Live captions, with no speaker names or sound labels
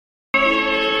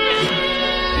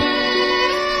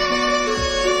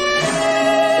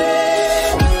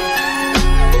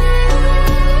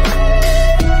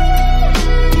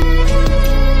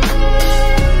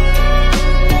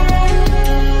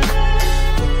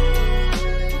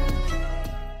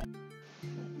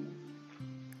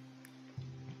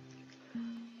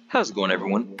How's it going,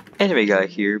 everyone? Anime Guy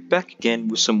here, back again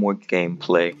with some more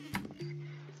gameplay.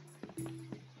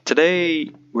 Today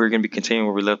we're gonna be continuing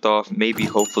where we left off. Maybe,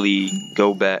 hopefully,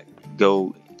 go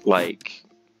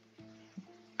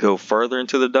further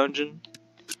into the dungeon,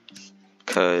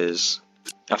 cause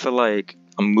I feel like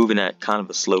I'm moving at kind of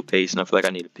a slow pace, and I feel like I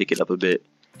need to pick it up a bit,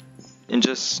 and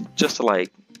just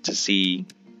to see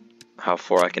how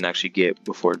far I can actually get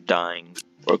before dying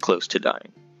or close to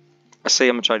dying. I say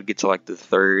I'm gonna try to get to like the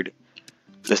third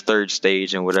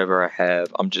stage, and whatever I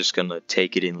have, I'm just gonna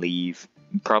take it and leave.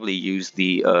 Probably use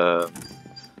the other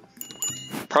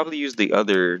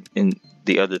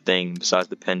thing besides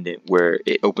the pendant, where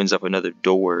it opens up another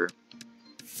door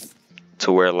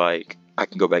to where like I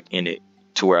can go back in it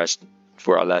to where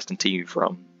I last continued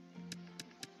from.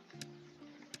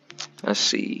 Let's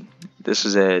see. This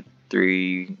is at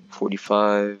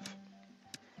 3:45.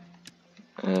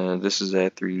 This is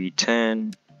at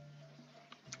 3:10.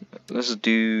 Let's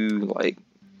do like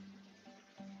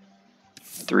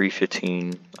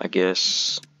 3:15, I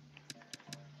guess,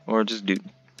 or just do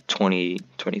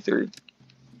 23.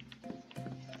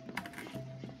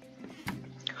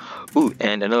 Ooh,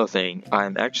 and another thing,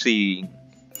 I'm actually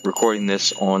recording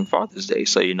this on Father's Day,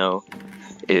 so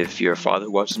if your father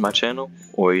watches my channel,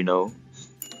 or yeah,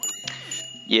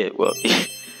 well,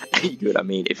 you get what I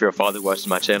mean. If your father watches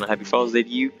my channel, happy Father's Day to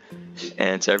you,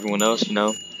 and to everyone else,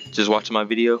 just watching my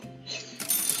video.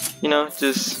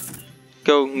 Just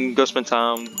go spend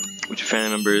time with your family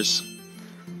members,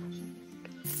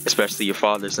 especially your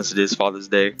father, since it is Father's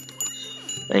Day,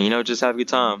 and just have a good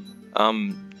time.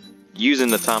 I'm using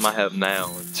the time I have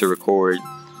now to record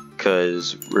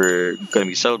because we're gonna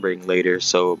be celebrating later,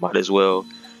 so might as well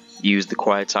use the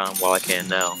quiet time while I can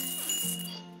now.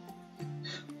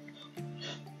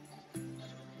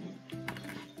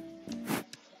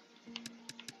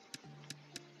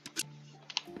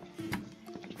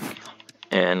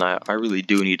 And I really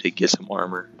do need to get some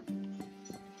armor.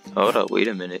 Hold up, wait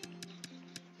a minute.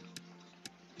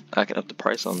 I can up the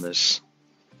price on this.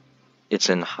 It's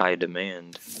in high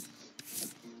demand.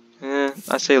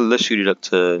 I say let's shoot it up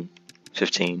to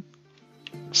 15.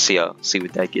 See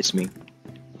what that gets me.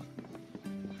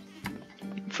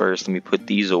 First, let me put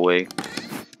these away.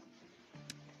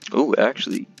 Oh,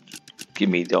 actually, give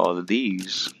me all of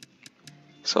these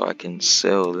so I can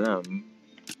sell them.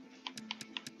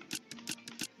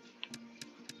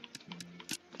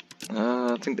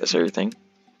 I think that's everything.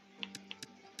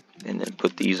 And then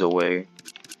put these away.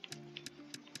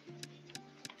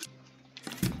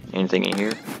 Anything in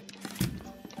here?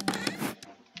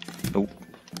 Nope.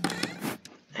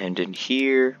 And in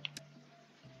here.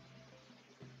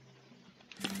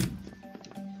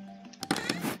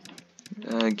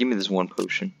 Give me this one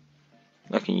potion.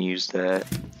 I can use that.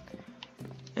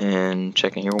 And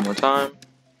check in here one more time.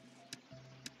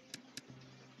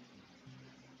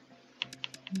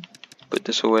 Put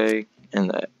this away, and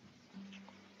that.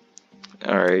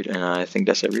 Alright, and I think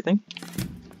that's everything.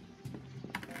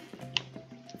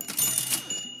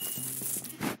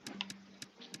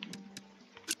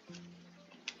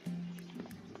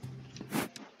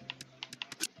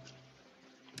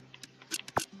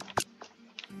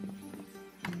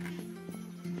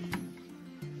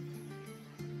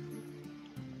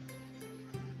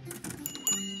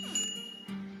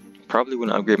 Probably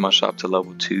when I upgrade my shop to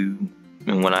level 2,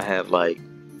 and when I have like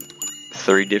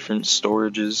 3 different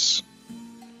storages.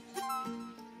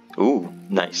 Ooh,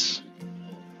 nice.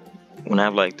 When I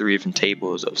have like 3 different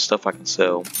tables of stuff I can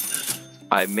sell,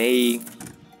 I may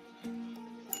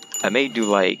do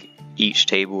like each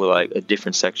table with like a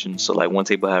different section. So like one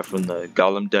table I have from the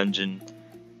Golem dungeon,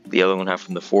 the other one I have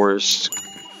from the forest.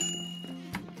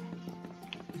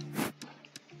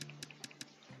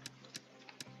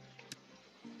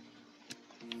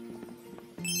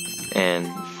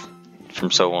 And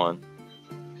from so on.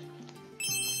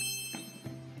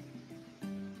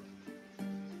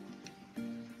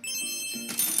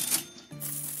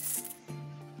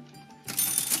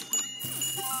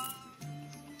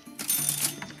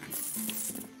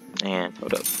 And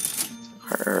hold up.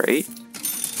 Alright.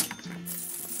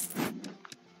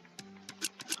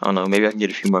 I don't know, maybe I can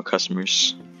get a few more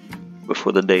customers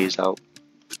before the day is out.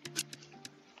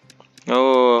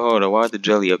 Oh, hold on, why is the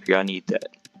jelly up here? I need that.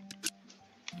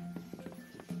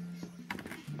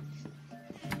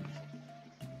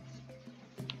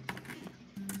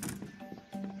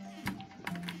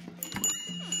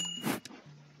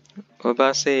 What if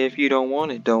I say if you don't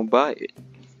want it, don't buy it?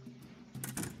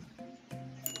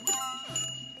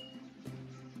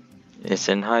 It's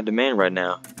in high demand right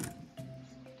now.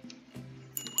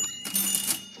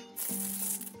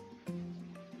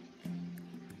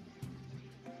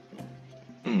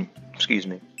 Excuse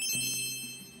me.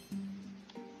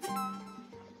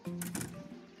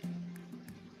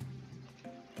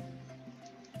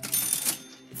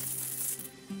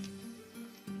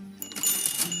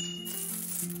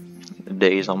 The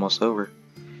day is almost over.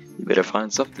 You better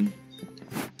find something.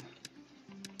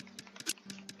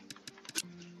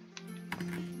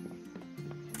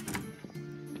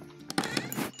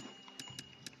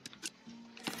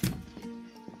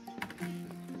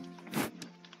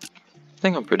 I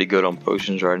think I'm pretty good on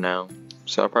potions right now,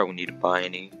 so I probably won't need to buy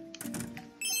any.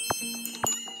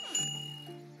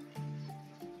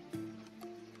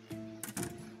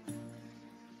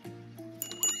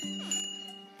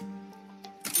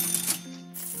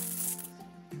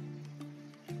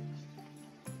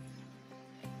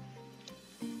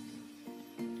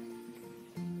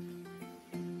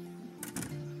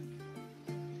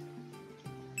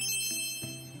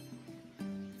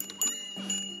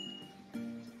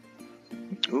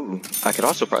 Ooh, I could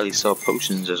also probably sell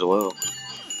potions as well.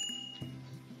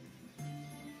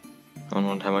 I don't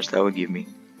know how much that would give me.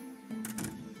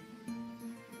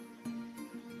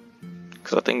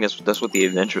 Cause I think that's what the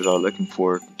adventurers are looking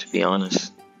for, to be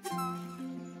honest.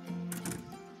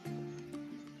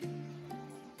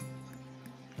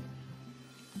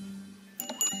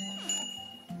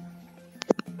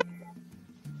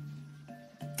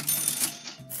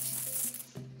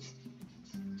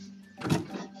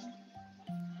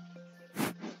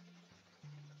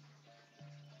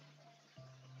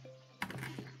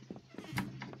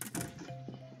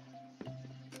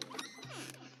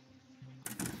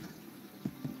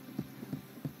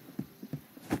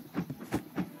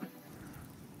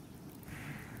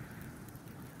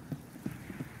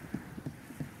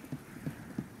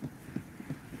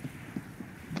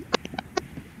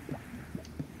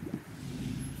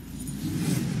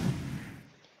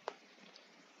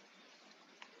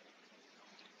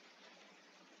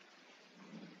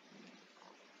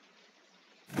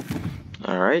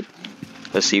 Alright,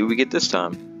 let's see what we get this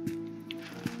time.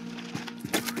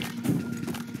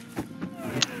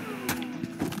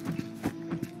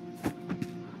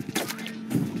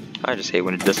 I just hate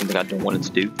when it does something I don't want it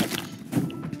to do.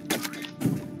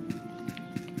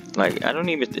 Like, I don't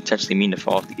even intentionally mean to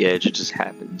fall off the edge, it just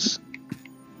happens.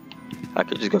 I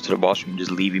could just go to the boss room and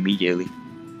just leave immediately.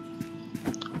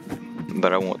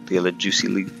 But I want the other juicy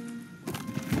loot.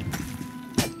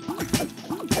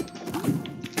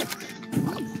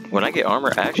 When I get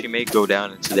armor, I actually may go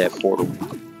down into that portal.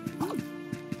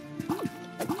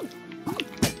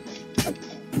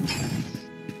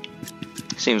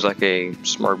 Seems like a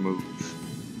smart move.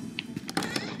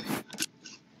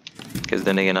 Because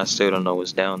then again, I still don't know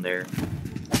what's down there.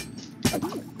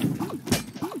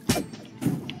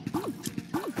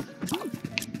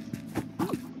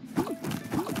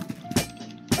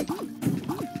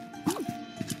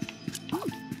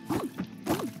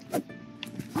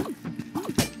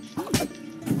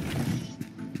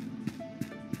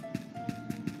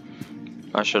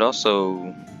 I should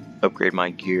also upgrade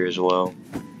my gear as well.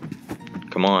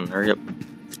 Come on, hurry up.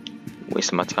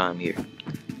 Wasting my time here.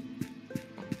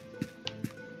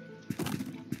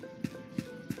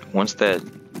 Once that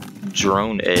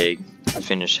drone egg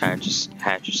hatches.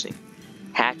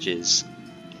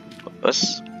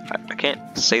 I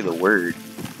can't say the word.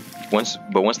 Once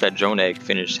that drone egg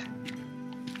finishes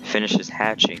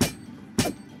hatching,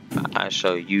 I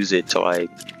shall use it to like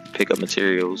pick up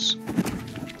materials.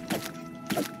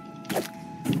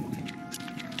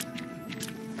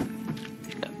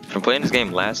 From playing this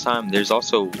game last time, there's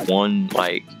also one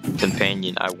like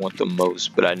companion I want the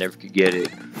most, but I never could get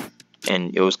it,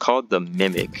 and it was called the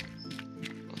Mimic.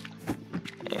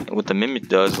 And what the Mimic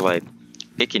does, like,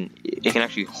 it can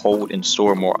actually hold and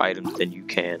store more items than you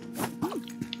can.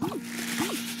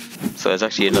 So it's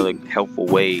actually another helpful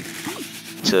way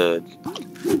to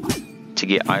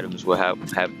get items without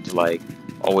having to like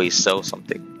always sell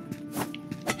something.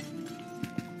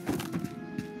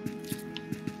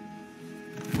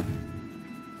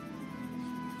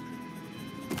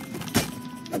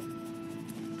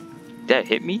 That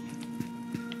hit me?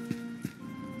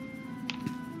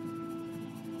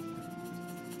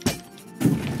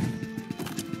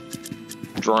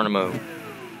 Geronimo.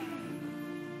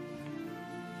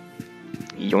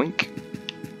 Yoink.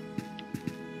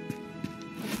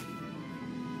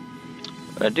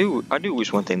 I do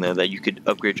wish one thing though, that you could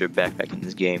upgrade your backpack in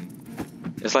this game.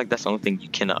 It's like that's the only thing you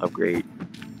cannot upgrade,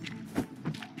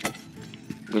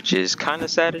 which is kind of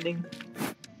saddening.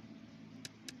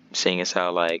 Seeing as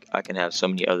how like I can have so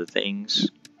many other things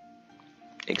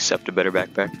except a better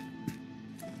backpack.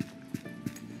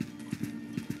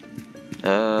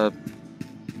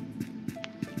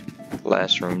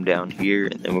 last room down here,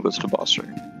 and then we'll go to the boss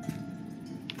room.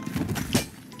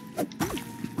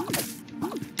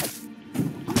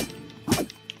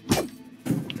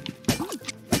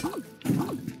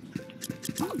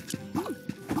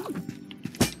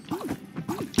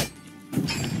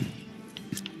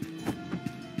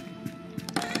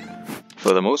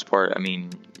 For the most part, I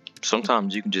mean,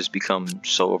 sometimes you can just become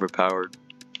so overpowered.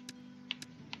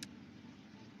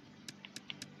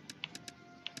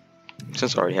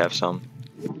 Since I already have some.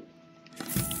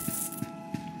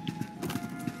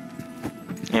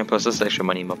 And plus, that's extra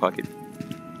money in my pocket.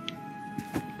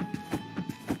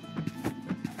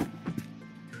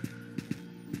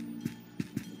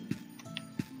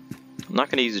 I'm not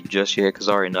gonna use it just yet because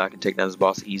I already know I can take down this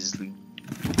boss easily.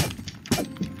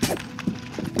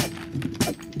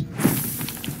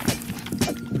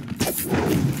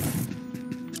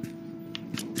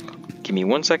 Give me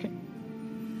 1 second.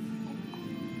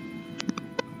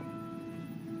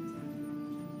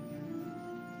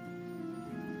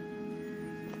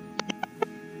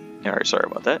 Alright, sorry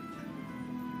about that.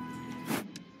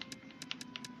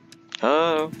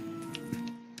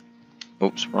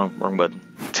 Oops, wrong button.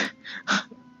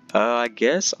 I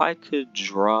guess I could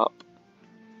drop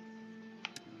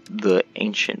the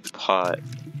ancient pot.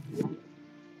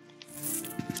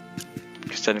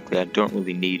 Because technically I don't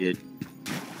really need it.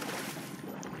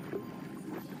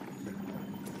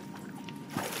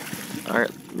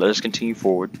 Alright, let us continue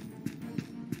forward.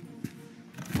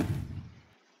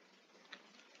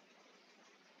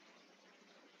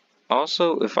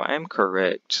 Also, if I am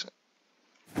correct,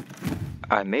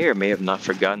 I may or may have not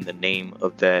forgotten the name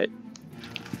of that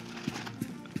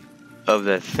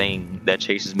thing that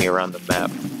chases me around the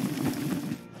map.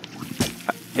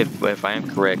 If I am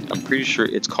correct, I'm pretty sure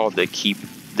it's called the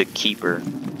Keeper.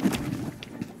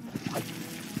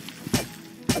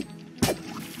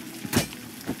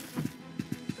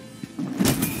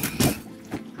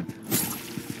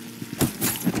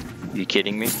 You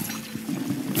kidding me?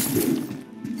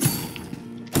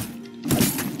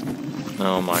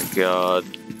 Oh my god.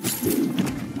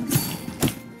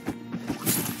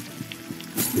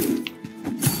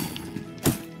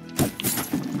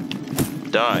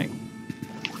 Die.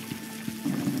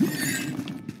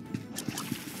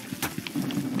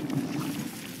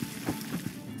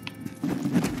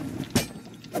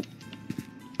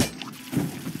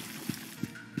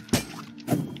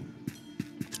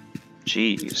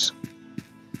 Jeez.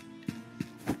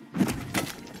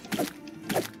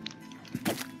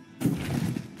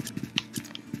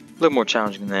 A little more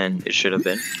challenging than it should have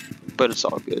been, but it's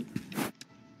all good.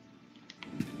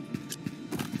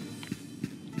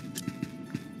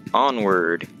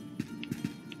 Onward.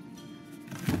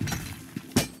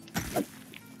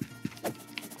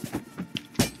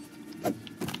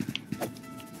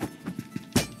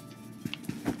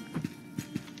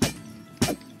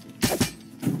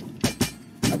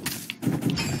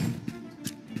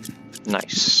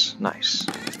 Nice, nice.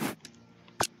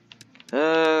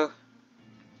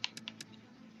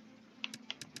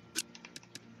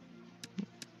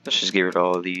 Let's just get rid of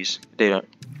all of these. They don't.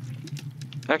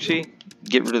 Actually,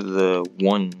 get rid of the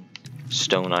one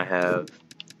stone I have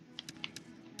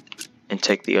and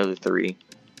take the other 3.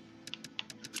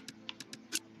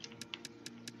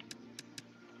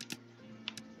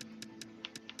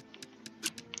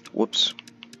 Whoops.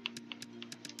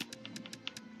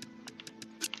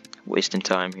 Wasting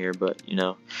time here, but you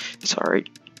know, it's alright.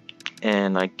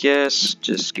 And I guess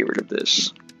just get rid of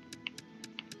this.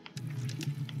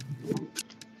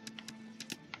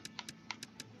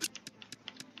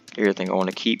 Everything I want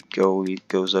to keep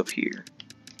goes up here.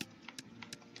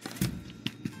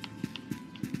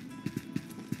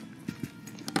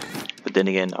 But then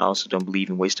again, I also don't believe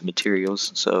in wasted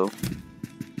materials, so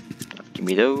give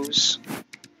me those.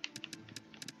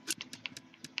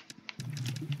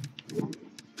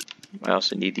 I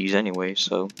also need these anyway,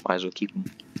 so might as well keep them.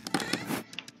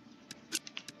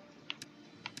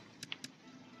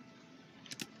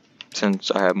 Since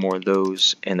I have more of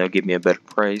those and they'll give me a better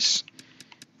price,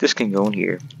 this can go in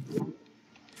here.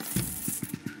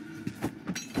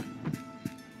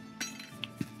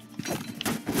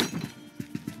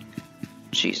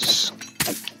 Jesus.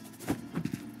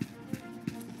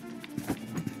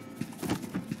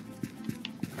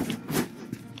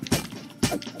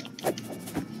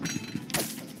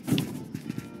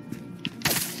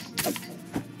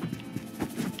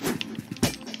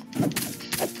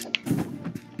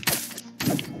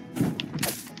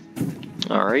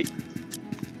 Alright.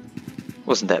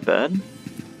 Wasn't that bad.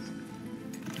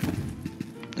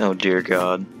 Oh dear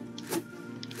God.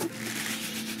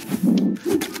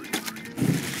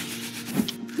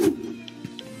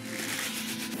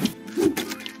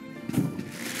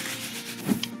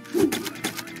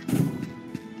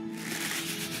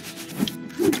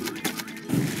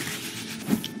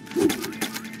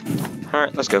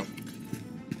 Alright, let's go.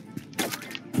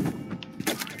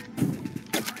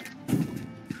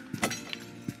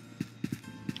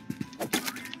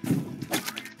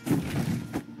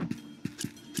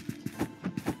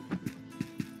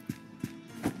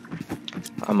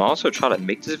 I'm also trying to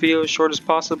make this video as short as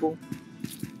possible,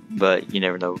 but you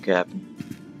never know what could happen.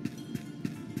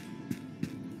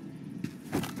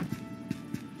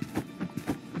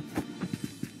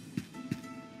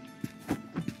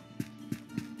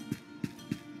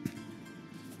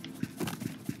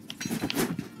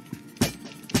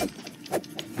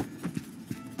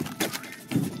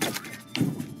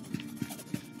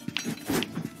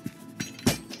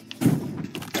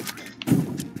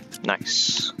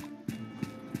 Nice.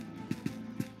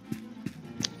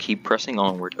 Keep pressing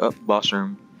onward. Up, boss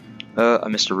room. I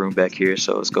missed a room back here,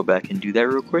 so let's go back and do that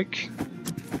real quick.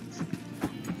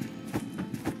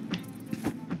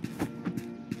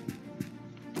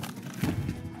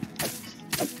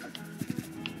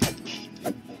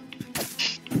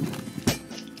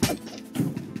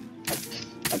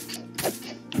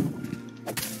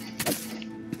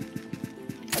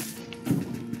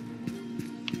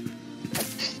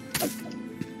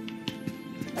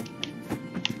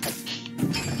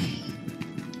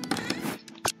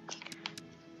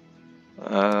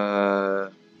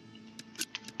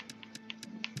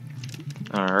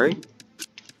 Alright.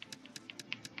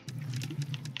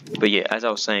 But yeah, as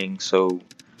I was saying, so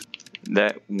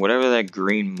that whatever that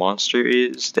green monster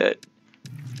is, that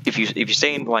if you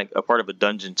stay in like a part of a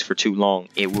dungeon for too long,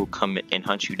 it will come and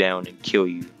hunt you down and kill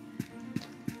you.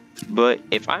 But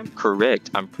if I'm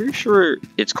correct, I'm pretty sure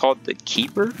it's called the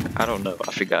Keeper. I don't know,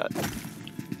 I forgot.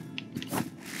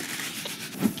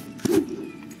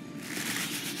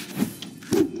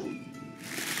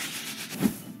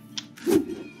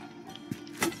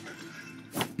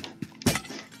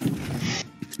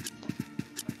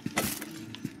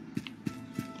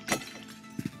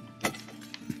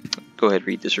 Go ahead,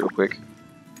 read this real quick.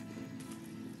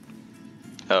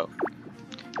 Oh.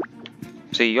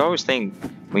 So you always think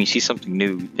when you see something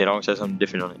new, it always has something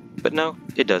different on it. But no,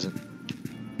 it doesn't.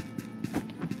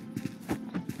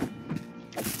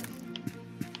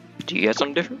 Do you have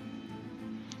something different?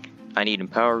 I need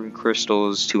empowering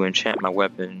crystals to enchant my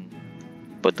weapon,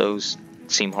 but those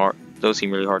seem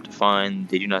really hard to find.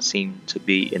 They do not seem to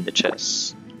be in the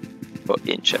chests. Well,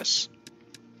 in chests.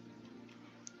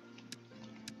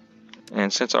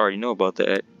 And since I already know about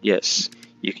that, yes,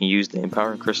 you can use the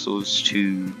empowering crystals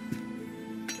to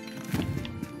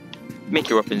make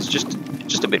your weapons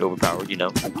just a bit overpowered, you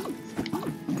know.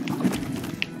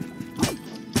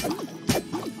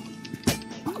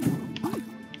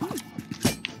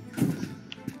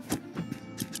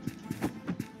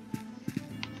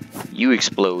 You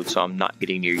explode, so I'm not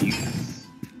getting near you.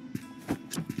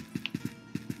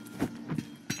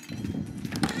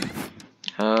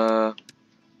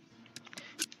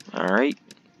 Alright.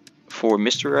 For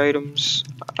mystery items,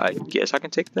 I guess I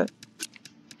can take that.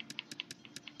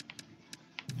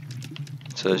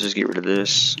 So let's just get rid of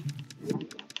this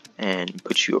and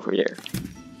put you over there.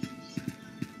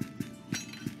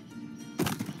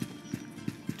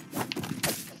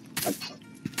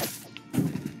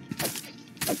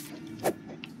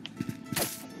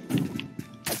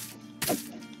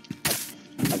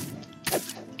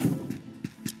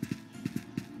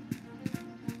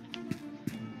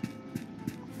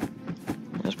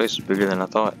 This place is bigger than I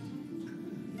thought.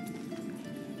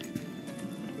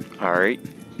 Alright.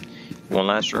 One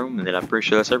last room, and then I'm pretty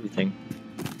sure that's everything.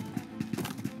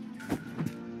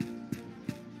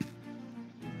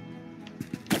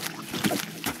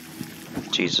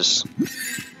 Jesus.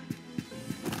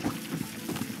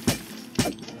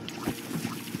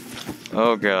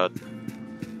 Oh god.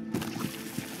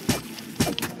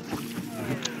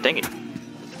 Dang it.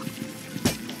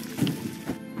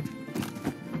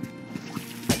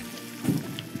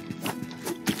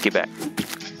 Get back.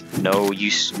 No,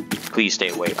 please stay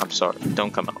away. I'm sorry.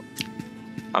 Don't come out.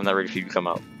 I'm not ready for you to come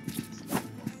out.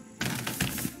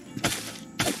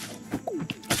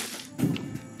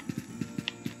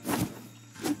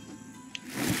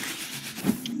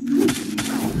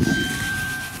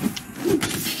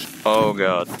 Oh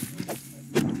god.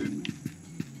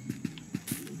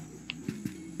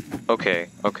 Okay.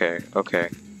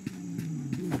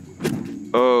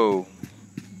 Oh.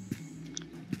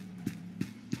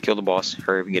 Kill the boss.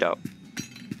 Hurry up and get out.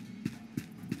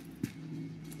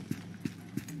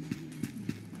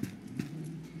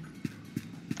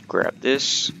 Grab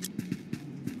this.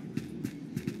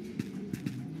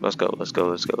 Let's go.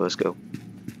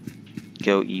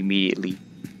 Go immediately.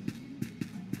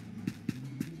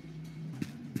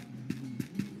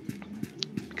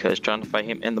 because trying to fight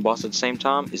him and the boss at the same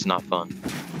time is not fun.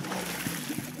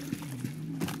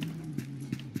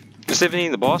 Specifically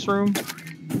in the boss room.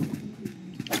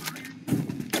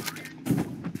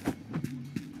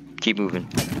 Keep moving.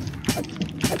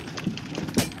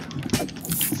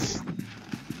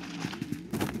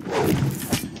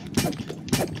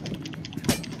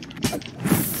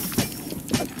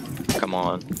 Come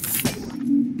on.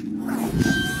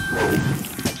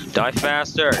 Die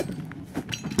faster.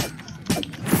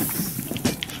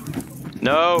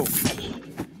 No.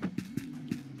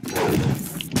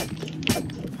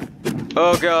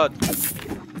 Oh god.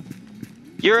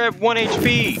 You're at 1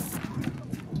 HP.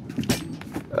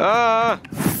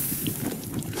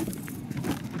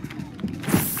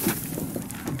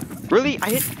 Really? I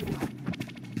hit.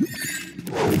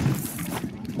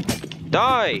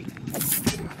 Die.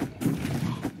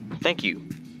 Thank you.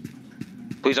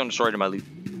 Please don't destroy my loot.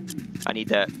 I need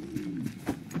that.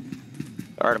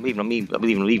 Alright, I'm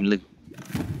leaving.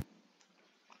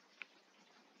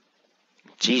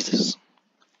 Jesus.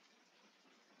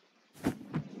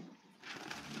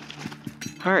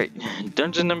 Alright,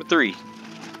 dungeon number 3.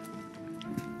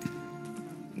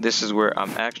 This is where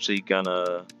I'm actually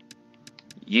gonna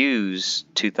use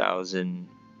 2,000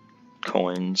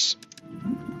 coins,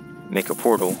 make a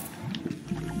portal.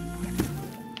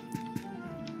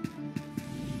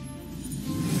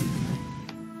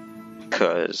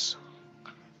 Cause,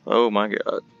 oh my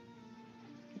god.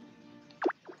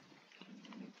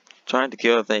 Trying to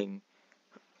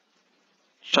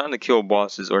kill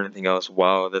bosses or anything else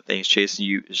while the thing's chasing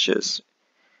you is just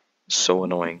so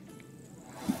annoying.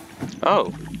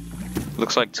 Oh,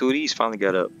 looks like 2 of these finally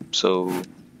got up. So,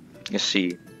 let's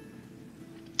see.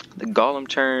 The Golem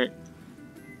turn,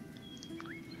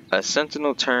 a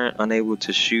Sentinel turn unable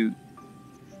to shoot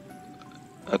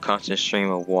a constant stream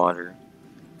of water.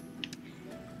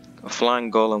 A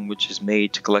flying golem which is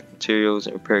made to collect materials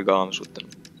and repair golems with them.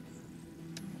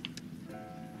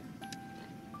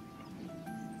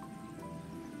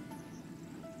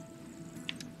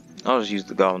 I'll just use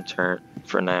the golem turret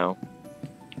for now.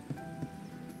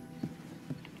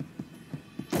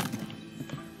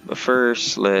 But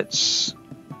first, let's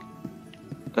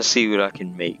see what I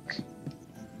can make.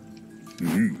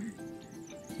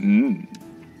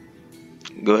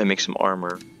 Go ahead and make some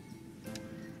armor.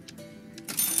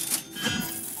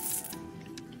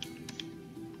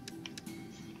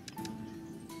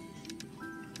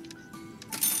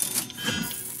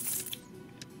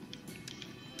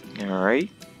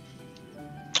 Alright.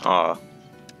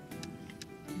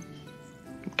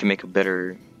 Can make a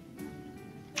better.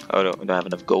 Oh, I don't have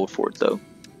enough gold for it though.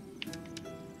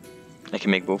 I can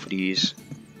make both of these.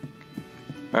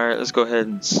 Alright, let's go ahead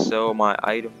and sell my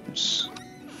items.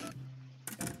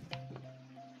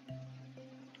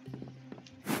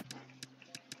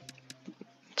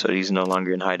 So these are no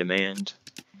longer in high demand.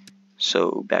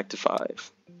 So back to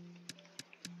 5.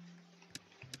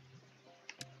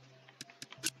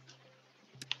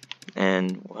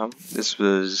 And well, this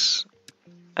was,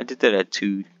 I did that at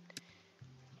 2.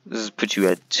 This put you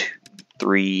at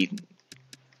 3.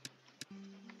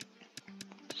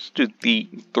 Let's do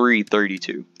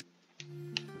 332.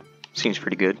 Seems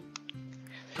pretty good.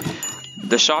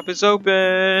 The shop is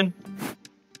open.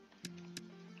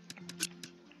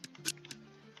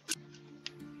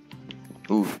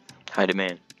 Ooh, high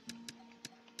demand.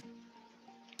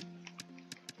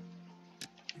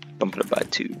 Bump it up by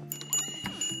 2.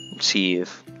 Let's see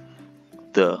if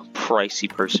the pricey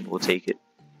person will take it.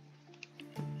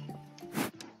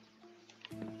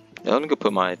 Now, let me go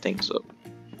put my things up.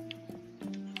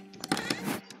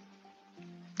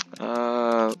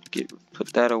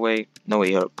 Put that away. No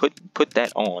wait, put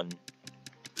that on.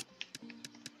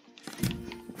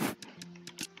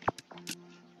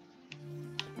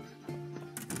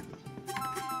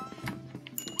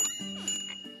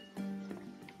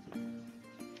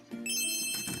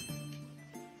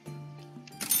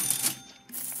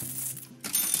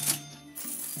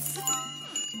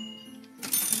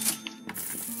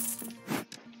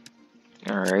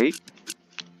 Alright,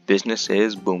 business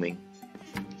is booming.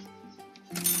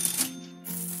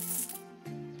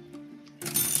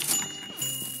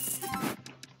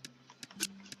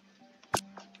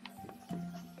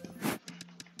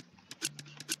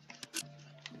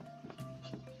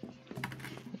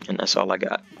 And that's all I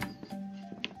got.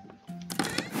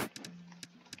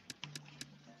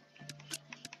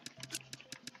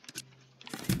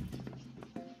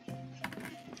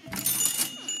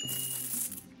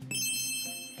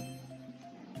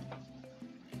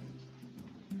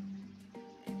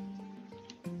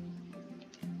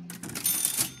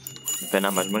 depending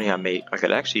on how much money I make, I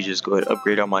could actually just go ahead and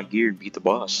upgrade all my gear and beat the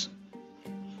boss.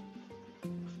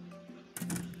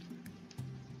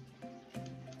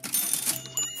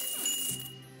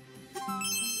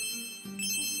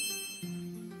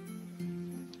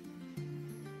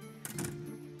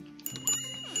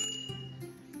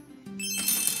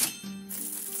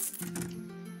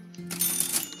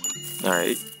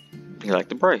 Alright, you like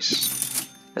the price.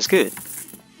 That's good.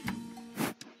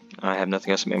 I have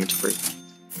nothing else in my inventory.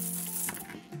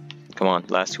 Come on,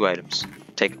 last 2 items.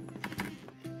 Take them.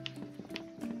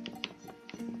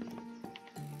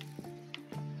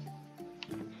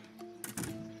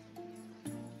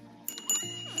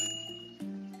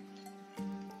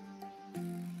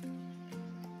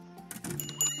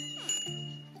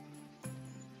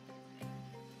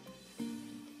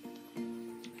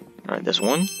 Alright, that's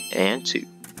 1 and 2.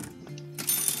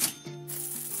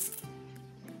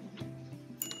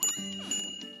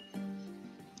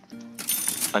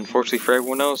 Unfortunately for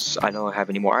everyone else, I don't have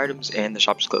any more items and the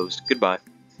shop is closed. Goodbye.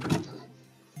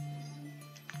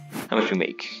 How much we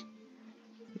make?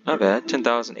 Not bad,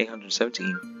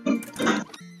 10,817.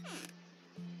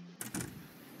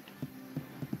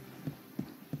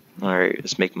 Alright,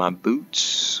 let's make my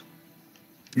boots.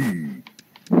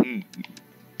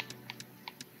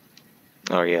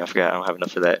 Oh yeah, I forgot I don't have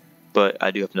enough for that. But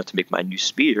I do have enough to make my new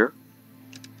spear.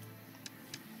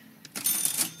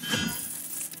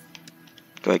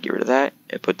 Go ahead, get rid of that,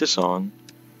 and put this on.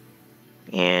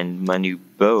 And my new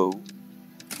bow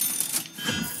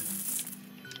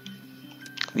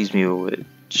leaves me with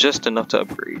just enough to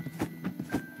upgrade.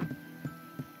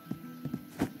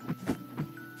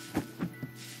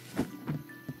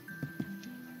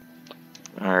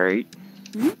 Alright.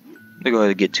 Let me go ahead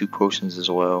and get 2 potions as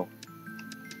well.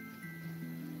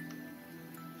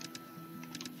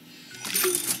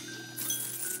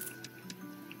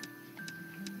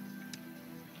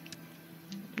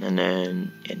 And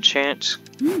then enchant.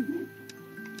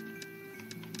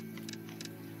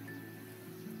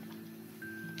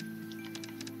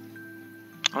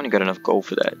 I only got enough gold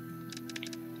for that.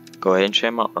 Go ahead and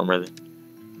enchant my armor then.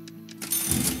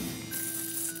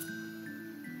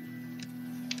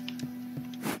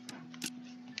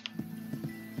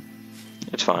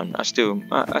 It's fine. I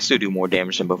still do more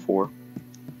damage than before.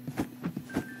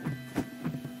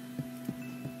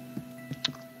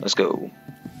 Let's go.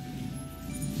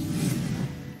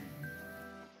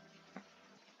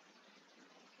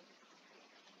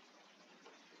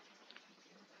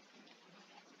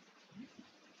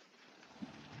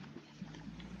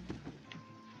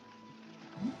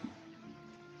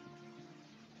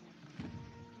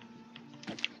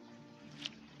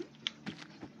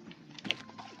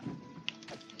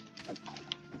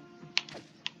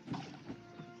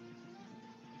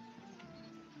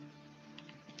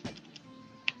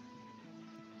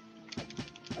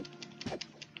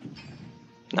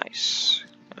 Nice.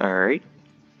 Alright.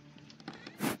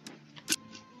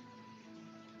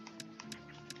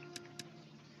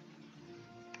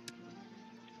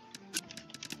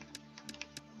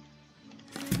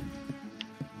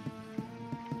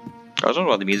 I was wondering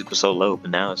why the music was so low,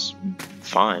 but now it's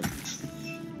fine.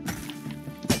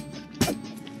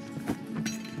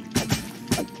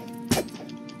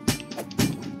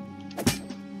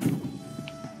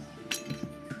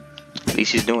 At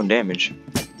least he's doing damage.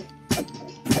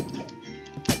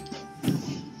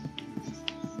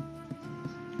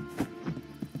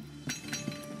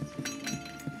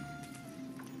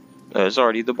 It's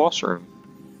already the boss room.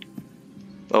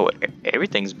 Oh,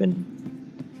 everything's been...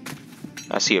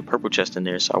 I see a purple chest in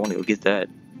there, so I want to go get that.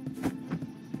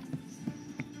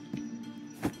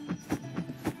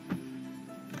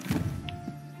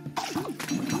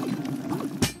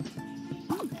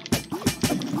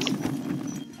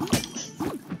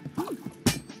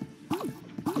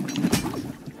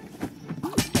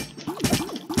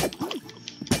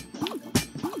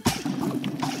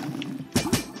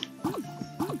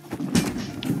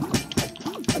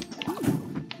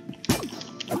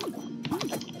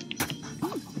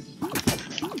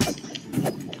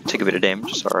 Take a bit of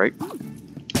damage, it's alright.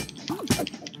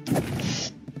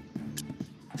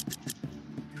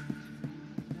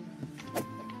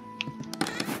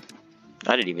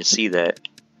 I didn't even see that.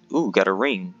 Ooh, got a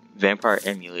ring. Vampire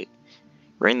amulet.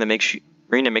 Ring that makes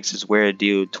its wearer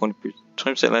deal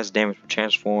 20% less damage but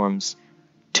transforms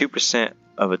 2%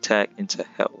 of attack into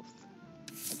health.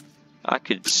 I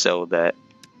could sell that.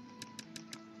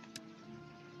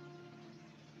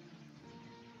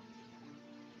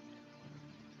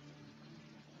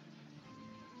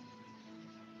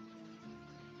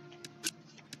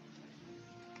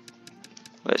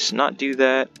 Let's not do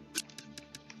that.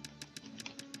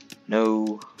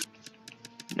 No.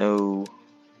 No.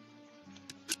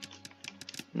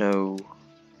 No.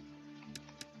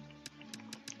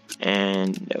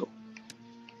 And no.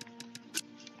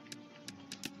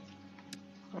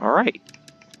 Alright.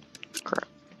 Crap.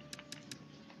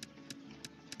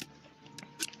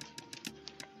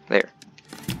 There.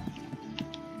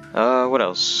 What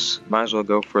else? Might as well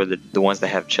go for the ones that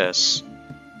have chests.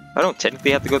 I don't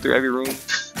technically have to go through every room.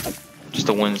 Just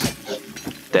the ones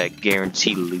that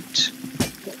guarantee loot.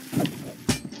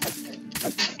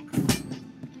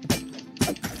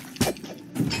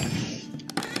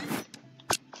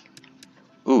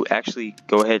 Ooh, actually,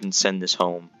 go ahead and send this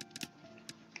home.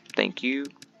 Thank you.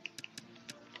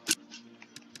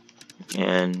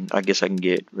 And I guess I can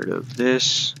get rid of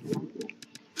this.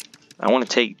 I want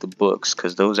to take the books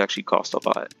because those actually cost a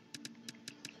lot.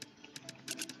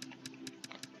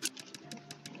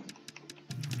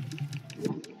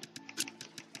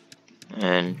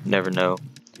 And never know,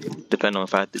 depending on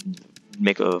if I have to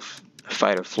make a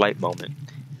fight or flight moment.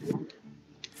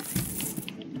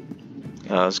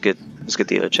 Let's get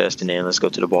the other chest and then let's go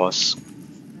to the boss.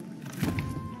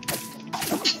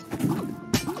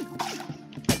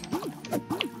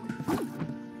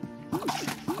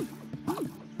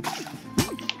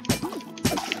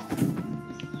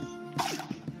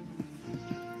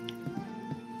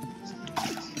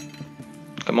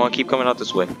 Come on, keep coming out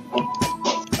this way.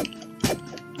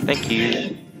 Thank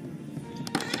you.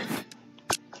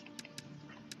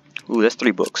 Ooh, that's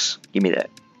 3 books. Give me that.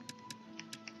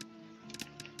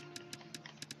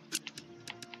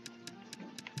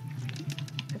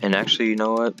 And actually, you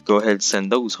know what? Go ahead and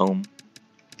send those home.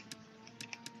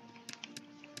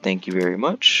 Thank you very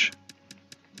much.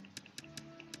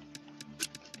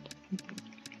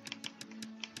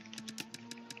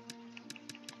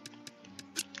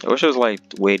 I wish it was like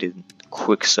weighted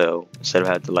quick sell instead of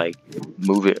having to like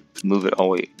move it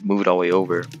all the way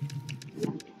over.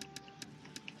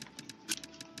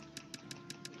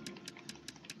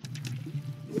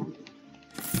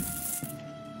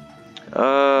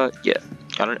 Yeah.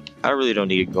 I really don't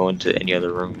need to go into any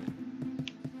other room.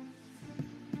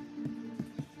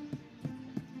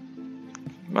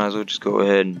 Might as well just go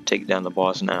ahead and take down the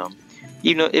boss now.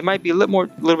 You know, it might be a little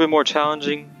bit more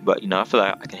challenging, but you know, I feel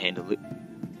like I can handle it.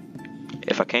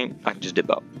 If I can't, I can just dip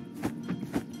out.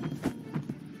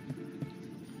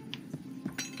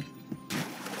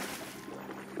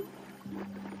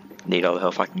 Need all the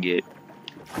health I can get.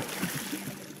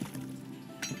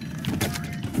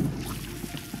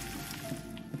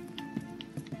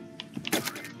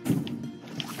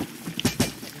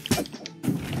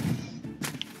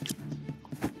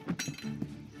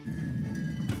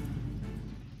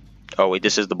 Oh wait,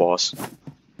 this is the boss.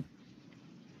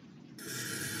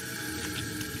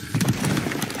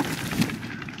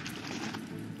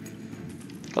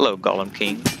 Hello, Golem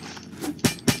King.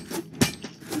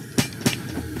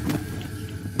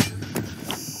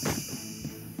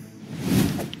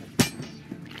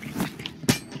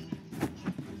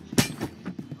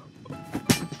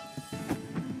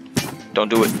 Don't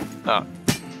do it. Ah.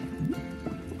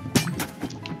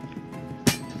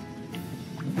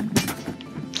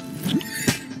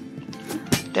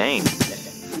 Dang.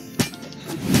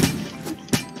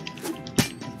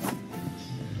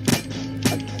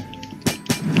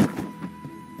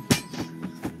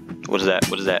 What is that?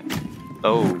 What is that?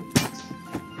 Oh.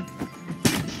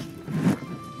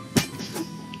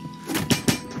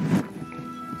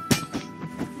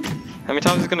 How many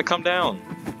times is it gonna come down?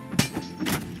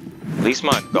 At least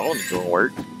my golem's doing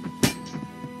work.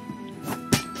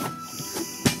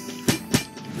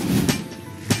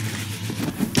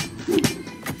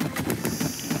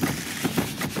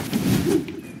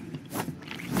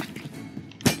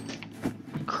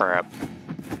 Crap.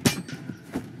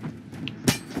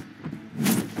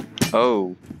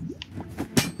 Oh.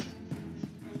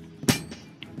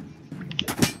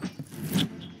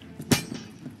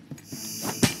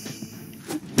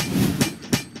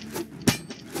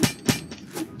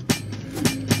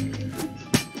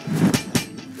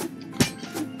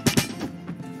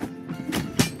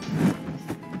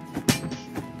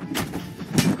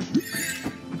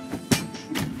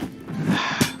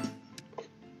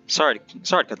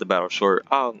 Sorry to cut the battle short.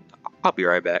 I'll be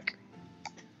right back.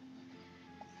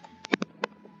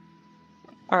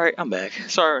 Alright, I'm back.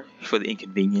 Sorry for the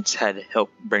inconvenience. Had to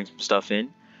help bring some stuff in.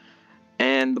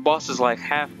 And the boss is like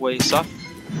halfway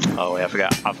Oh wait, I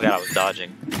forgot I was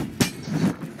dodging.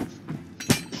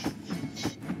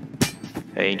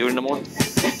 Hey, ain't doing it no more?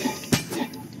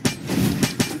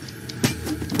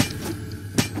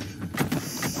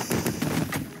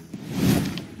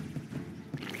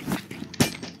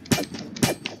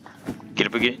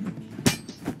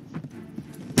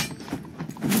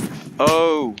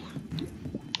 Oh!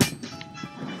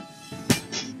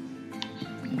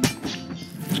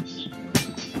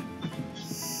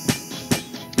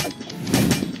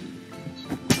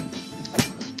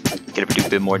 Get a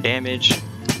bit more damage.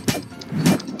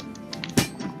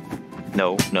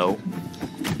 No, no.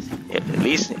 At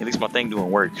least my thing doing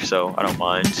work, so I don't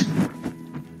mind.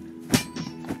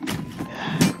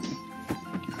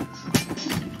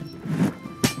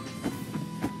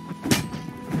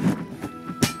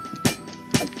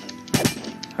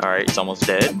 Alright, it's almost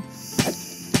dead.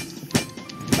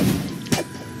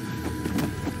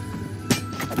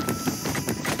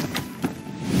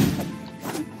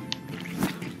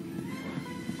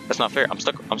 That's not fair. I'm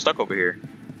stuck over here.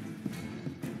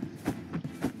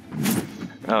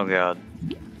 Oh god.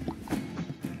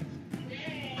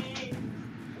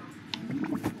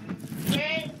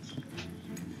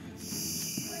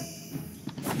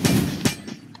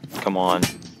 Come on.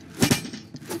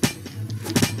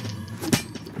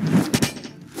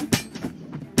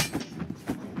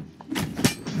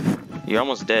 You're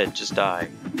almost dead, just die.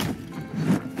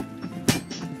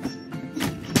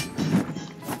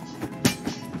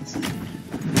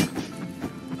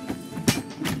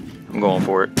 I'm going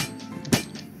for it.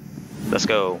 Let's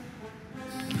go.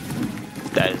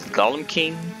 That is Golem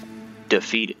King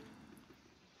defeated.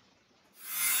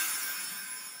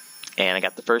 And I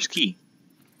got the first key.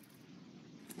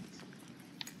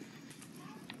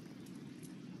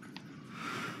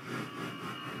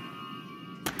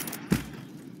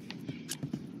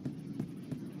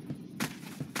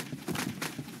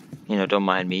 You know, don't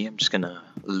mind me. I'm just gonna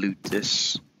loot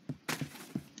this.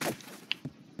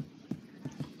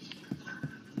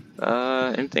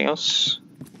 Anything else?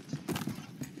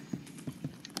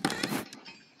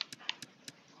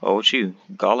 Oh, it's you.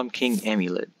 Golem King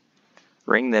Amulet.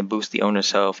 Ring that boosts the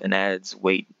owner's health and adds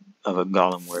weight of a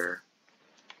golem wearer.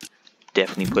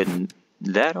 Definitely putting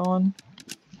that on.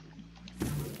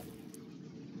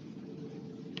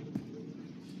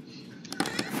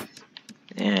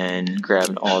 And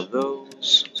grabbing all of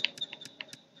those.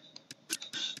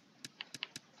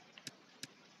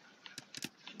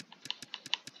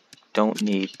 Don't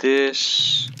need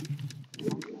this.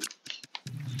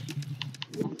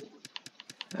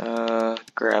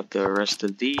 Grab the rest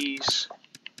of these.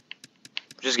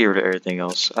 Just get rid of everything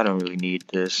else. I don't really need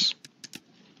this.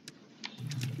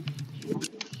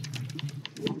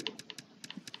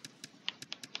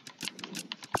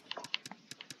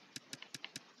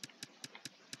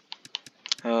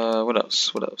 What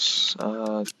else? What else?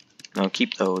 No,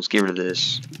 keep those. Get rid of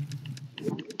this.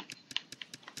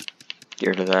 Get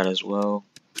rid of that as well.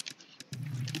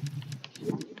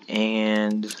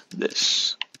 And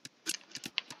this.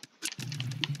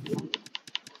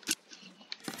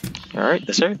 Alright,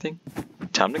 that's everything.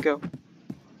 Time to go.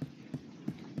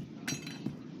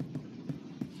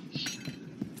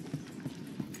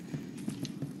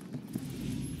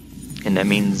 And that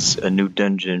means a new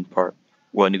dungeon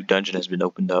a new dungeon has been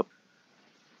opened up.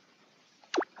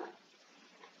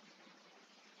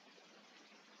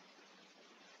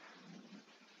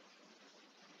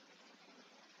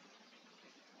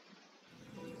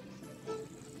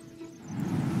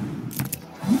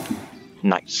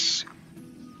 Nice.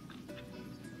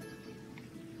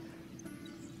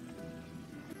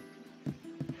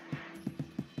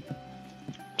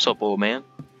 What's up, old man?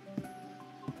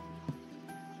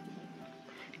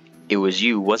 It was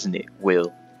you, wasn't it,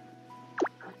 Will?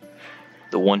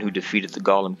 The one who defeated the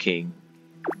Golem King.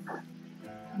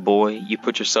 Boy, you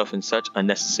put yourself in such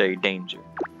unnecessary danger.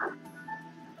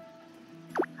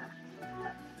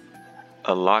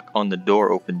 A lock on the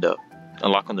door opened up. A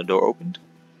lock on the door opened?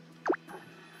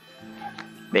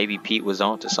 Maybe Pete was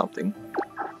onto something.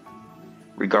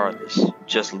 Regardless,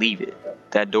 just leave it.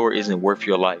 That door isn't worth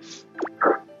your life.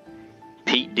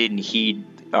 Pete didn't heed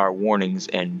our warnings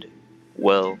and,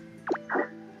 well,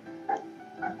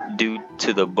 due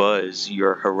to the buzz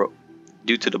your heroics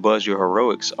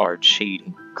are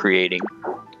creating.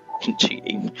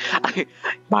 Cheating.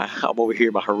 I'm over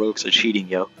here, my heroics are cheating,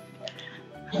 yo.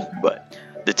 But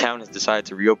the town has decided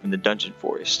to reopen the dungeon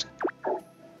forest.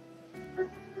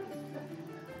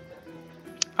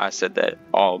 I said that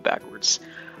all backwards.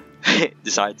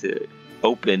 Decided to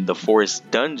open the forest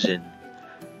dungeon,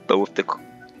 but with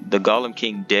the Golem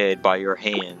King dead by your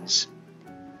hands,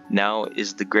 now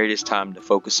is the greatest time to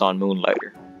focus on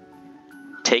Moonlighter.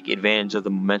 Take advantage of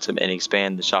the momentum and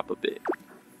expand the shop a bit.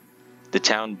 The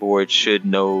town board should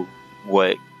know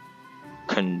what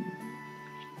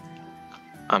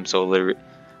I'm so literate.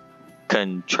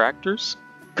 Contractors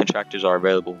are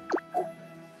available.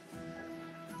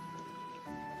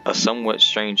 A somewhat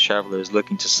strange traveler is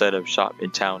looking to set up shop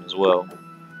in town as well.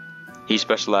 He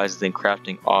specializes in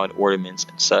crafting odd ornaments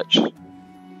and such.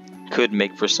 Could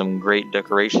make for some great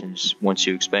decorations once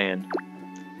you expand.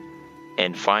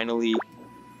 And finally,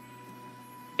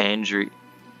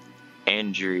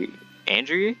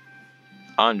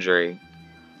 Andre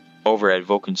over at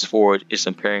Vulcan's Forge is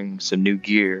preparing some new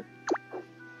gear.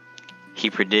 He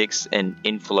predicts an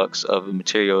influx of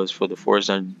materials for the Forge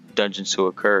dungeons to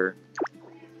occur.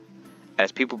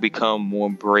 As people become more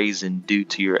brazen due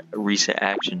to your recent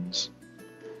actions,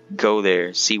 go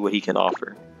there, see what he can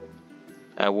offer.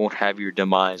 I won't have your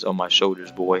demise on my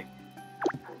shoulders, boy.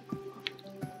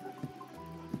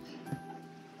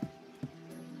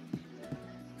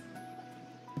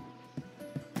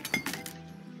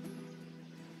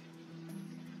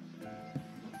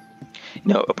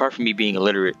 You know, apart from me being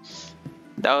illiterate,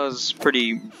 that was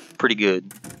pretty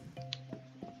good.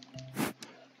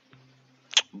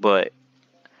 But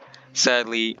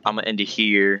sadly, I'm gonna end it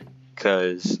here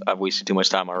because I've wasted too much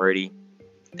time already.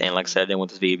 And like I said, I didn't want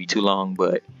this video to be too long.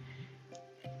 But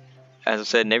as I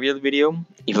said in every other video,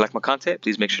 if you like my content,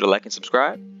 please make sure to like and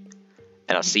subscribe.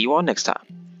 And I'll see you all next time.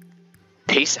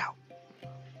 Peace out.